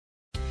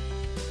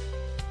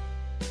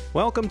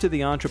Welcome to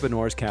the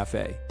Entrepreneur's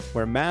Cafe,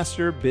 where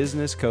master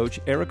business coach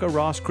Erica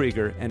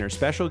Ross-Krieger and her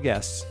special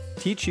guests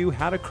teach you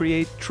how to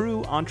create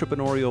true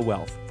entrepreneurial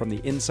wealth from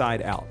the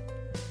inside out.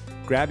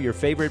 Grab your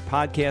favorite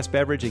podcast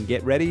beverage and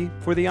get ready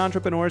for the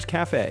Entrepreneur's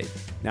Cafe.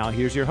 Now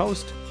here's your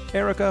host,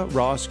 Erica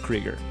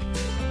Ross-Krieger.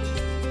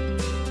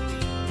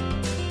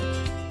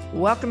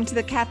 Welcome to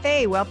the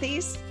cafe,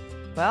 wealthies.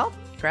 Well,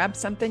 grab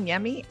something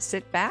yummy,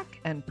 sit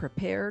back, and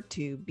prepare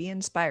to be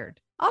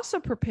inspired.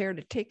 Also prepare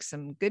to take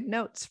some good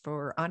notes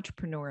for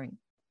entrepreneuring.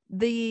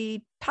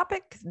 The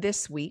topic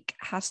this week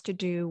has to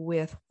do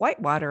with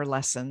whitewater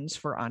lessons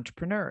for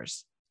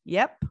entrepreneurs.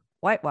 Yep,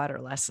 whitewater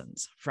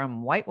lessons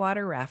from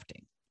whitewater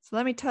rafting. So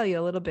let me tell you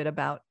a little bit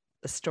about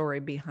the story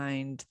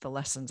behind the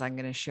lessons I'm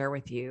going to share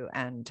with you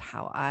and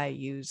how I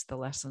use the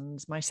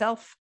lessons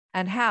myself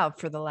and have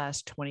for the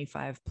last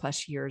 25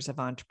 plus years of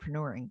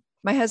entrepreneuring.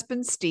 My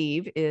husband,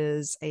 Steve,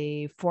 is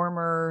a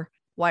former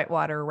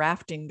whitewater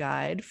rafting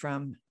guide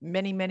from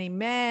many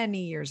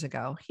years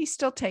ago. He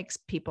still takes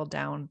people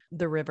down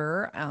the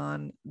river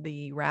on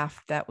the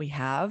raft that we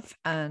have,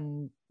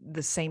 and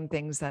the same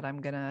things that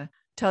I'm going to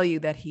tell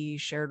you that he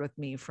shared with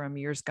me from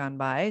years gone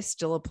by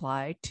still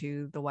apply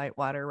to the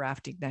whitewater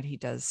rafting that he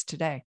does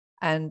today.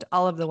 And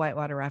all of the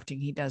whitewater rafting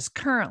he does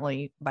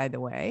currently, by the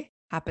way,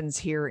 happens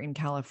here in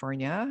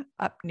California,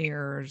 up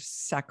near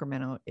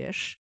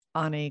Sacramento-ish,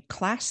 on a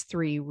class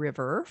 3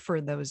 river, for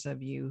those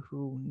of you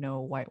who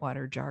know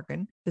whitewater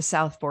jargon, the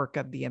South Fork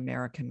of the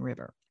American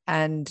River.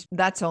 And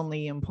that's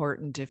only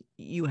important if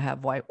you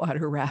have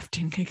whitewater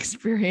rafting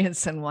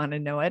experience and want to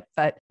know it,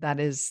 but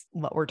that is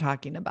what we're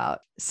talking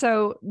about.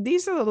 So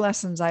these are the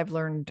lessons I've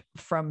learned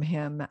from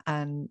him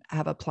and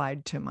have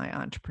applied to my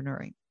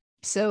entrepreneuring.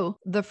 So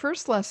the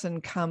first lesson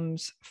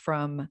comes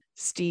from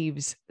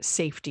Steve's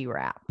safety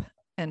wrap.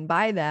 And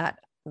by that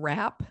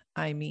wrap,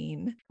 I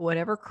mean,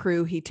 whatever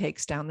crew he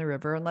takes down the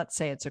river, and let's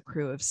say it's a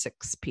crew of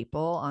 6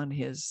 people on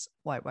his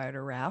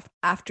whitewater raft,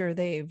 after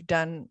they've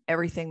done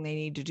everything they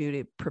need to do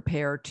to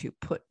prepare to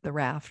put the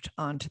raft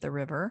onto the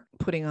river,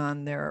 putting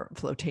on their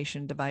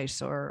flotation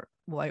device or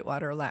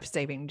whitewater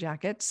life-saving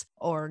jackets,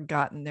 or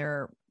gotten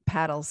their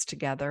paddles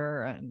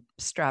together and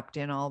strapped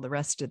in all the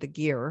rest of the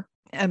gear.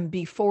 And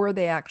before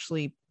they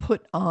actually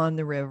put on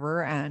the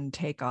river and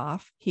take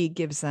off, he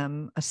gives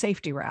them a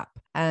safety wrap.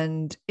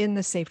 And in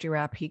the safety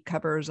wrap, he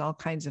covers all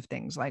kinds of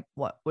things like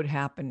what would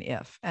happen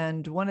if.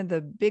 And one of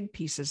the big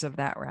pieces of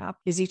that wrap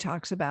is he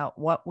talks about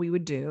what we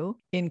would do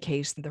in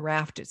case the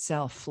raft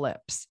itself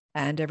flips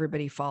and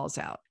everybody falls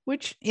out,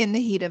 which in the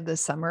heat of the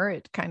summer,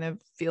 it kind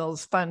of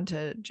feels fun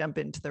to jump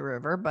into the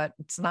river, but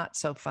it's not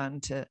so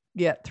fun to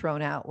get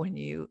thrown out when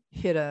you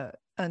hit a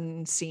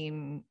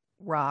unseen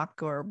rock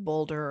or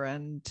boulder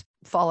and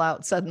fall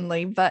out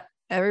suddenly. But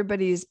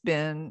everybody's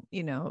been,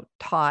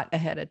 taught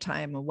ahead of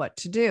time of what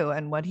to do.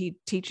 And what he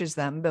teaches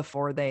them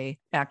before they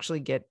actually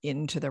get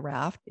into the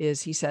raft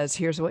is he says,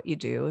 here's what you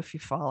do if you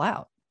fall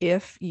out.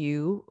 If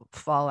you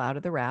fall out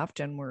of the raft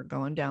and we're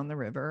going down the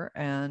river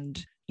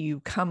and you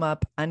come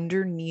up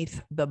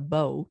underneath the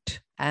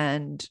boat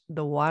and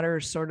the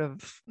water's sort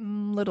of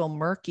little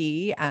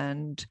murky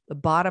and the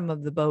bottom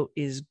of the boat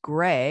is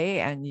gray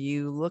and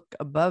you look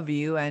above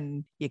you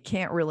and you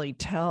can't really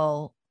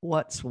tell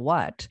what's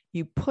what,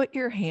 you put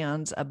your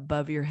hands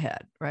above your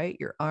head, right?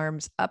 Your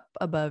arms up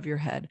above your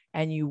head,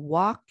 and you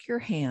walk your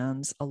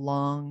hands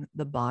along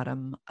the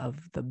bottom of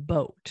the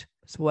boat.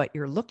 So what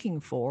you're looking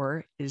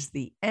for is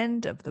the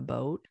end of the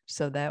boat,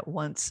 so that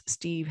once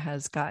Steve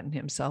has gotten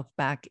himself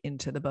back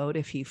into the boat,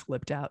 if he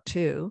flipped out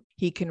too,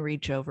 he can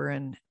reach over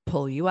and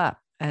pull you up.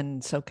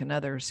 And so can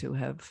others who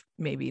have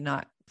maybe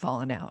not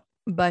fallen out.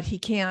 But he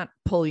can't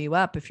pull you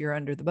up if you're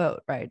under the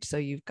boat, right? So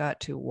you've got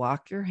to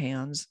walk your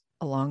hands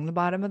along the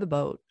bottom of the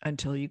boat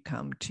until you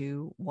come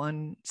to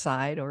one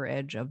side or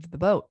edge of the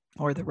boat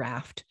or the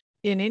raft.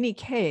 In any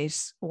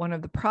case, one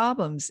of the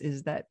problems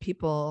is that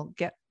people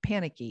get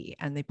panicky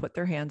and they put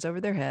their hands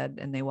over their head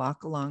and they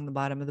walk along the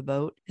bottom of the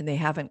boat and they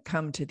haven't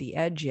come to the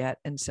edge yet.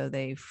 And so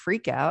they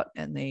freak out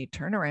and they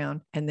turn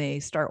around and they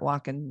start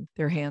walking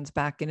their hands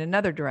back in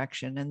another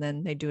direction. And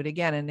then they do it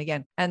again and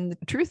again. And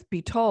the truth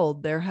be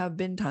told, there have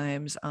been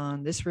times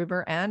on this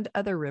river and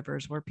other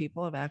rivers where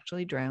people have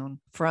actually drowned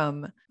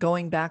from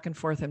going back and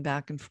forth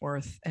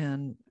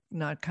and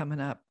not coming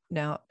up.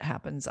 Now, it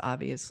happens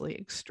obviously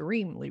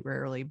extremely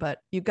rarely, but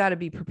you've got to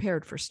be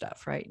prepared for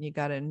stuff, right? And you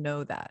got to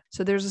know that.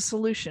 So there's a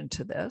solution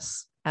to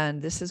this.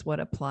 And this is what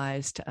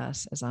applies to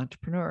us as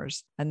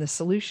entrepreneurs. And the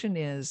solution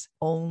is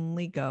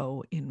only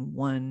go in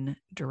one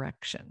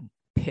direction.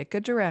 Pick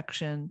a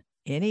direction,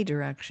 any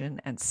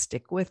direction, and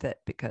stick with it.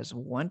 Because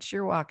once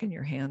you're walking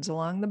your hands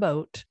along the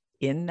boat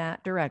in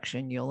that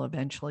direction, you'll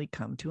eventually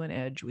come to an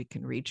edge. We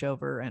can reach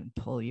over and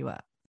pull you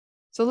up.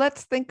 So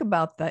let's think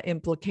about the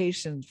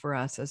implications for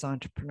us as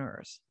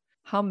entrepreneurs.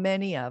 How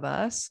many of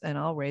us, and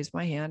I'll raise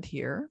my hand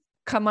here,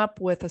 come up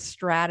with a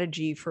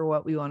strategy for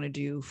what we want to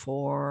do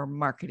for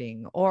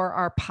marketing or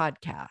our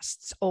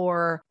podcasts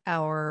or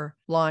our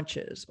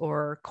launches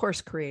or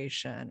course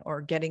creation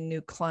or getting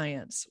new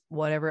clients,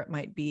 whatever it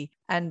might be.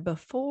 And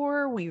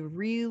before we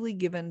really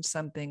given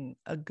something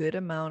a good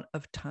amount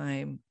of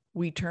time,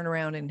 we turn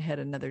around and head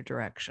another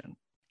direction,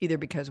 either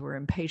because we're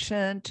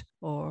impatient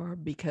or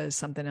because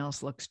something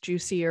else looks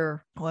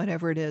juicier,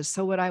 whatever it is.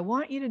 So what I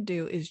want you to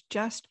do is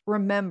just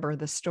remember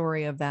the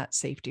story of that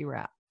safety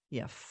wrap.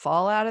 You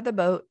fall out of the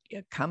boat,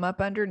 you come up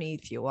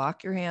underneath, you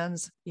walk your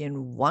hands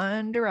in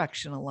one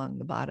direction along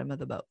the bottom of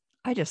the boat.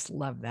 I just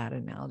love that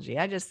analogy.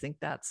 I just think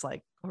that's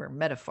like, or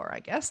metaphor, I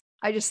guess.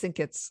 I just think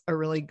it's a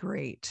really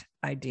great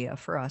idea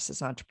for us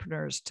as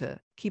entrepreneurs to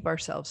keep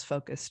ourselves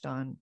focused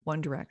on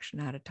one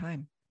direction at a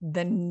time.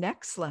 The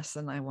next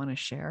lesson I want to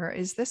share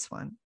is this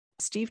one.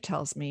 Steve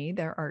tells me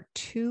there are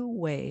 2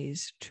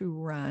 ways to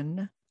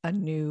run a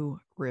new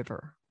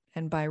river.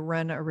 And by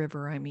run a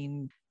river, I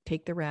mean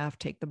take the raft,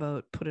 take the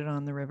boat, put it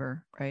on the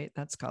river, right?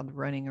 That's called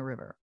running a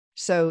river.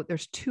 So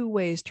there's 2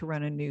 ways to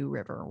run a new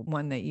river,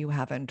 one that you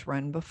haven't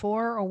run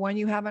before or one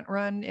you haven't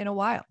run in a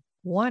while.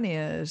 One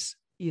is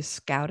you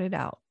scout it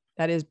out.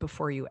 That is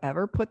before you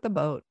ever put the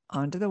boat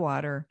onto the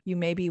water. You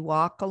maybe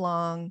walk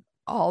along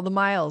all the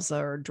miles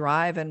or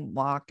drive and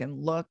walk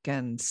and look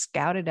and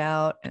scout it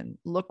out and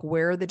look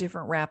where the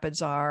different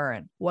rapids are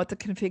and what the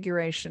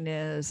configuration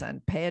is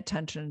and pay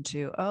attention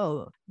to,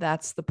 oh,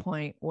 that's the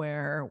point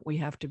where we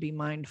have to be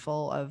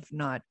mindful of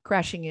not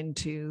crashing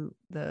into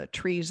the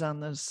trees on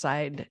the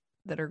side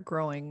that are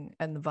growing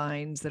and the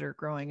vines that are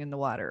growing in the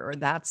water. Or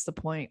that's the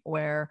point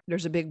where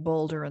there's a big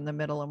boulder in the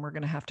middle and we're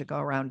going to have to go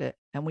around it.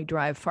 And we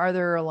drive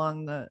farther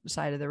along the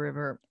side of the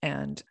river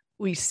and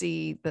we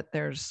see that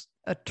there's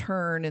a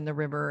turn in the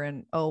river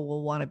and, oh,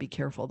 we'll want to be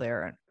careful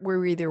there. And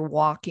we're either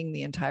walking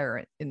the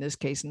entire, in this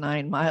case,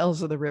 9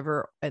 miles of the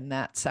river in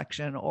that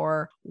section,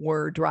 or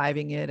we're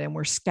driving it and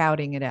we're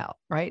scouting it out,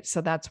 right?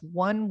 So that's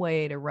one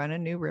way to run a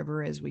new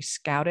river is we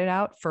scout it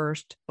out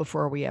first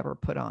before we ever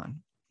put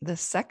on. The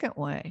second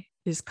way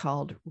is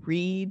called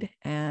read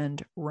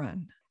and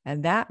run.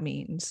 And that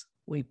means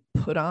we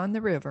put on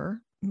the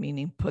river,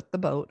 meaning put the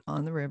boat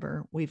on the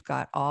river. We've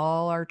got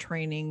all our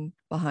training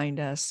behind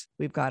us.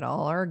 We've got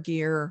all our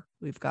gear.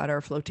 We've got our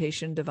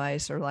flotation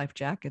device or life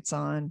jackets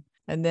on.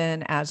 And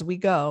then as we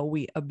go,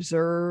 we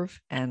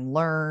observe and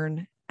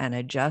learn and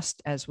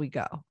adjust as we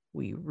go.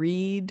 We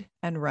read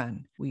and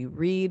run. We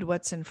read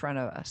what's in front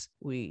of us.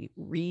 We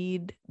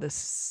read the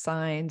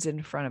signs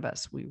in front of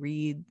us. We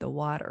read the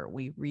water.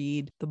 We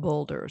read the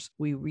boulders.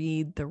 We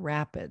read the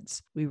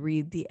rapids. We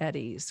read the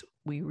eddies.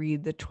 We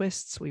read the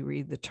twists. We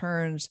read the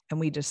turns, and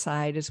we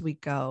decide as we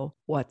go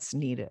what's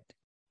needed.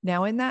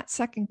 Now, in that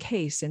second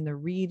case, in the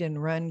read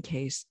and run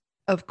case,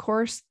 of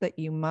course that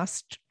you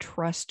must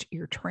trust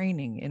your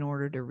training in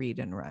order to read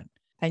and run.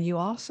 And you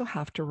also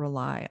have to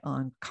rely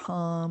on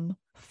calm,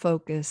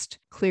 focused,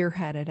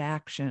 clear-headed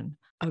action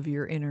of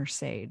your inner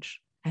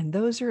sage. And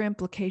those are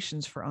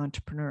implications for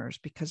entrepreneurs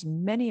because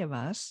many of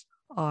us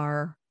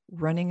are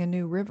running a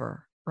new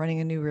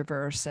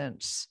river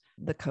since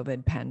the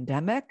COVID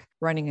pandemic,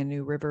 running a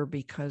new river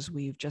because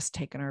we've just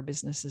taken our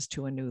businesses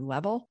to a new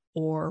level,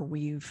 or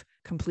we've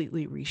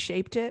completely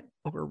reshaped it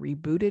or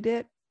rebooted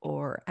it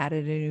or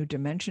added a new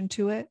dimension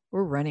to it.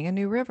 We're running a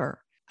new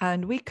river.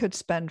 And we could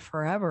spend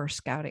forever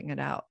scouting it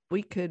out.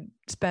 We could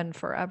spend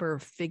forever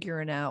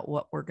figuring out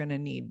what we're going to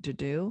need to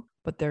do.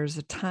 But there's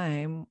a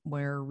time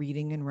where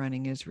reading and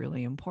running is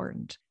really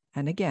important.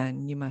 And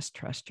again, you must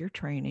trust your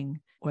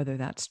training, whether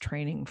that's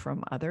training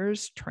from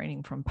others,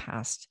 training from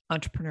past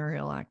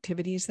entrepreneurial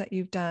activities that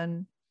you've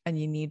done. And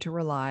you need to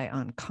rely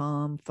on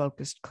calm,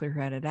 focused,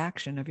 clear-headed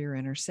action of your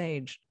inner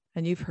sage.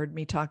 And you've heard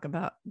me talk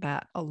about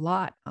that a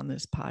lot on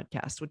this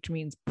podcast, which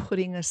means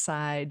putting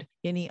aside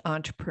any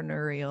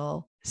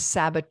entrepreneurial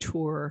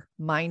saboteur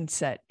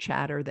mindset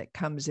chatter that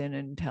comes in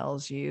and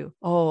tells you,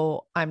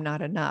 oh, I'm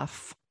not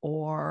enough,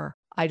 or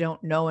I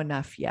don't know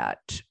enough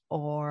yet,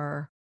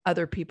 or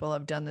other people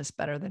have done this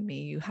better than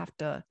me. You have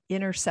to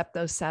intercept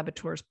those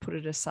saboteurs, put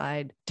it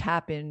aside,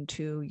 tap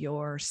into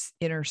your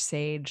inner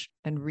sage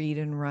and read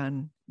and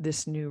run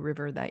this new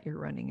river that you're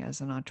running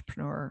as an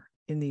entrepreneur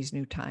in these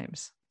new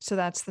times. So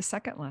that's the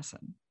second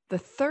lesson. The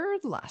third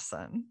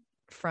lesson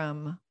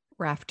from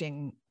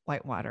rafting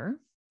Whitewater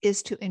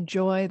is to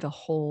enjoy the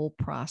whole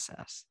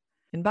process.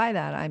 And by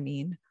that, I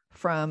mean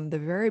from the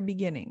very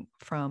beginning,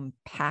 from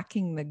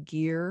packing the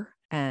gear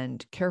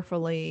and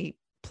carefully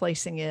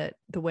placing it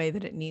the way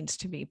that it needs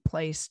to be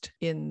placed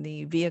in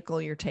the vehicle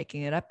you're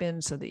taking it up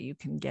in so that you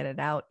can get it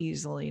out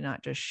easily,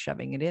 not just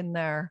shoving it in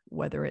there,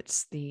 whether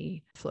it's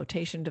the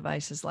flotation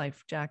devices,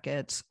 life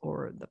jackets,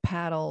 or the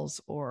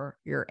paddles, or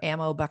your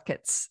ammo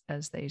buckets,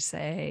 as they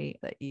say,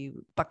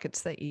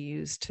 buckets that you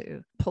use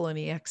to pull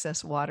any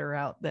excess water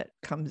out that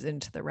comes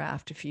into the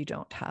raft if you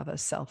don't have a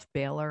self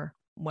bailer.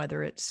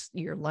 Whether it's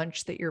your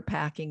lunch that you're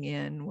packing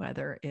in,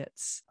 whether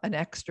it's an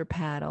extra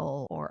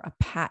paddle or a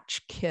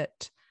patch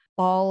kit,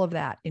 all of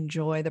that.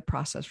 Enjoy the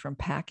process from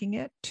packing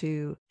it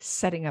to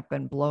setting up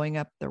and blowing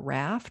up the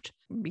raft,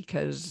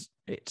 because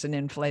It's an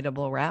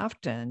inflatable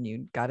raft and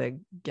you got to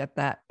get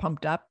that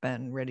pumped up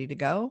and ready to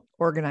go.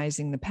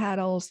 Organizing the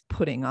paddles,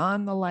 putting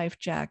on the life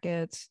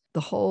jackets,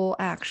 the whole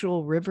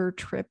actual river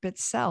trip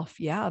itself.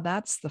 Yeah,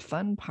 that's the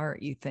fun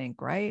part, you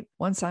think, right?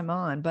 Once I'm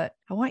on, but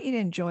I want you to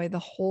enjoy the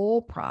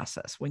whole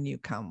process when you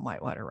come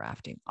whitewater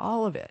rafting,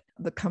 all of it.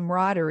 The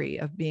camaraderie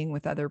of being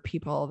with other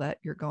people that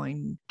you're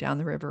going down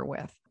the river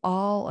with,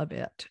 all of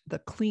it, the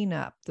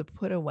cleanup, the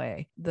put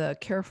away, the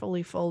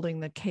carefully folding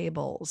the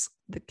cables,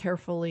 the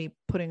carefully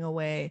putting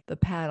away the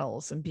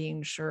paddles and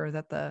being sure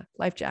that the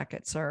life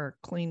jackets are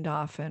cleaned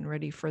off and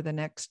ready for the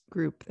next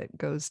group that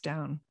goes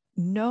down.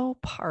 No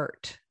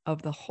part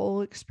of the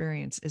whole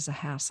experience is a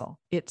hassle.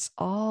 It's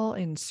all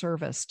in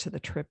service to the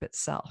trip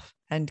itself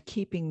and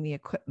keeping the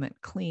equipment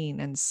clean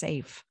and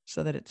safe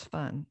so that it's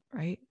fun,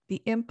 right?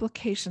 The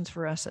implications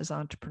for us as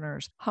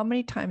entrepreneurs, how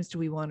many times do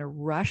we want to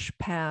rush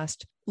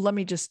past, let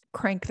me just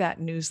crank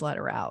that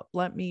newsletter out.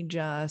 Let me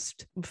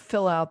just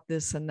fill out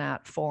this and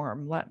that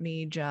form. Let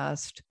me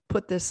just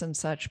put this and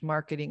such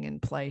marketing in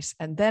place,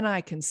 and then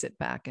I can sit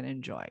back and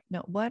enjoy.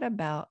 No, what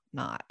about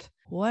not?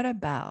 What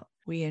about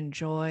we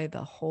enjoy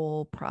the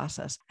whole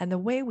process? And the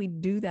way we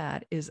do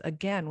that is,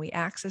 again, we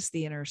access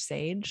the inner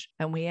sage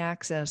and we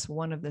access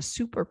one of the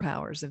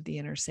superpowers of the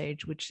inner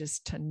sage, which is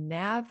to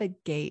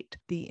navigate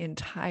the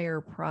entire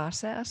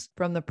process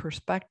from the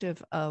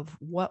perspective of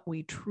what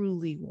we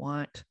truly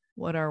want,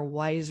 what our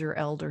wiser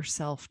elder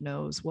self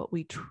knows, what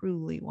we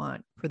truly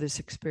want for this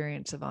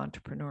experience of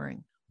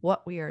entrepreneuring,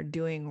 what we are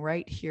doing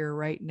right here,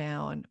 right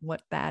now, and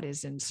what that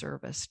is in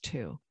service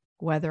to.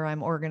 Whether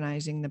I'm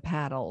organizing the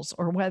paddles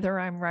or whether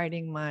I'm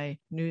writing my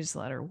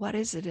newsletter, what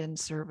is it in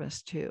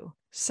service to?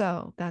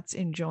 So that's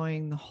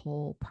enjoying the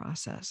whole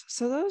process.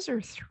 So those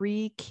are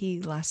 3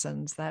 key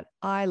lessons that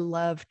I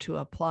love to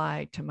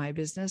apply to my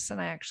business.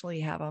 And I actually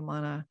have them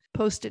on a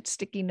Post-it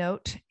sticky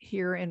note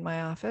here in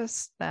my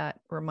office that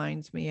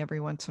reminds me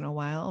every once in a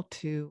while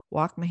to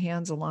walk my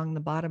hands along the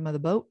bottom of the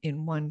boat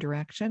in one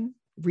direction,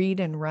 read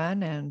and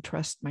run and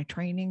trust my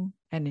training,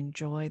 and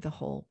enjoy the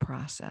whole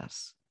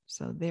process.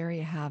 So there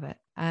you have it.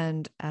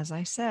 And as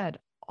I said,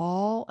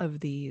 all of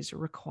these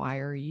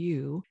require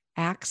you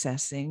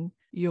accessing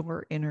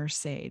your inner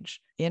sage,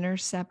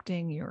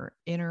 intercepting your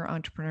inner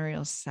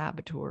entrepreneurial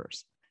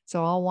saboteurs.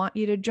 So I'll want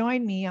you to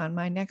join me on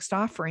my next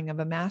offering of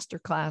a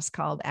masterclass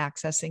called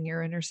Accessing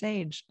Your Inner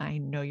Sage. I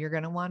know you're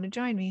going to want to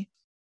join me.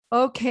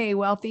 Okay,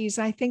 wealthies,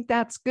 I think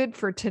that's good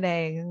for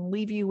today, and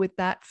leave you with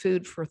that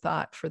food for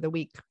thought for the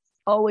week.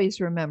 Always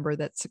remember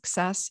that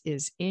success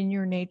is in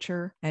your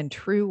nature and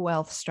true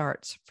wealth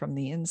starts from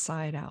the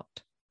inside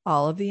out.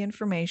 All of the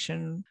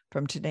information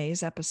from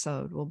today's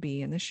episode will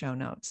be in the show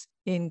notes,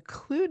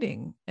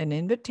 including an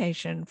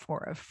invitation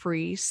for a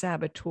free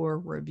saboteur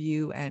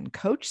review and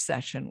coach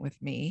session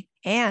with me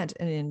and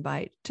an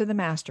invite to the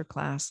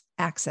masterclass,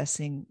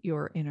 Accessing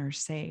Your Inner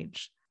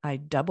Sage. I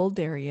double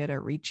dare you to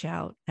reach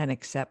out and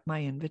accept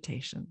my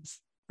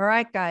invitations. All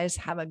right, guys,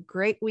 have a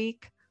great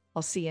week.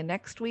 I'll see you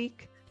next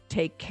week.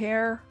 Take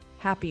care,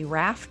 happy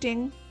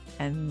rafting,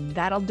 and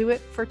that'll do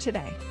it for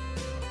today.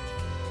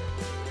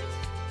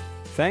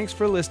 Thanks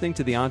for listening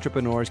to the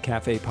Entrepreneurs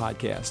Cafe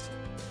podcast.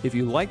 If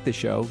you like the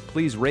show,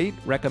 please rate,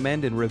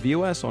 recommend, and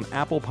review us on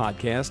Apple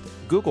Podcast,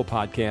 Google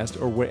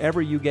Podcast, or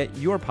wherever you get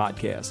your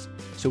podcasts,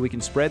 so we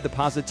can spread the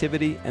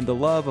positivity and the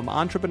love of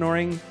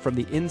entrepreneuring from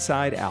the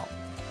inside out.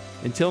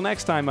 Until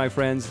next time, my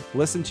friends,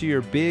 listen to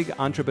your big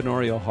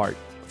entrepreneurial heart.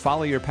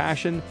 Follow your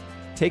passion.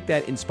 Take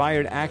that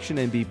inspired action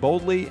and be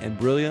boldly and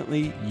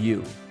brilliantly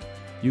you.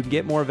 You can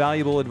get more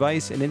valuable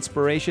advice and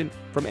inspiration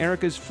from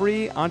Erica's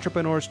free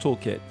Entrepreneur's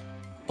Toolkit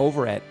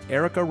over at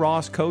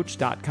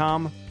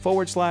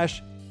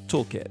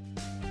ericarosscoach.com/toolkit.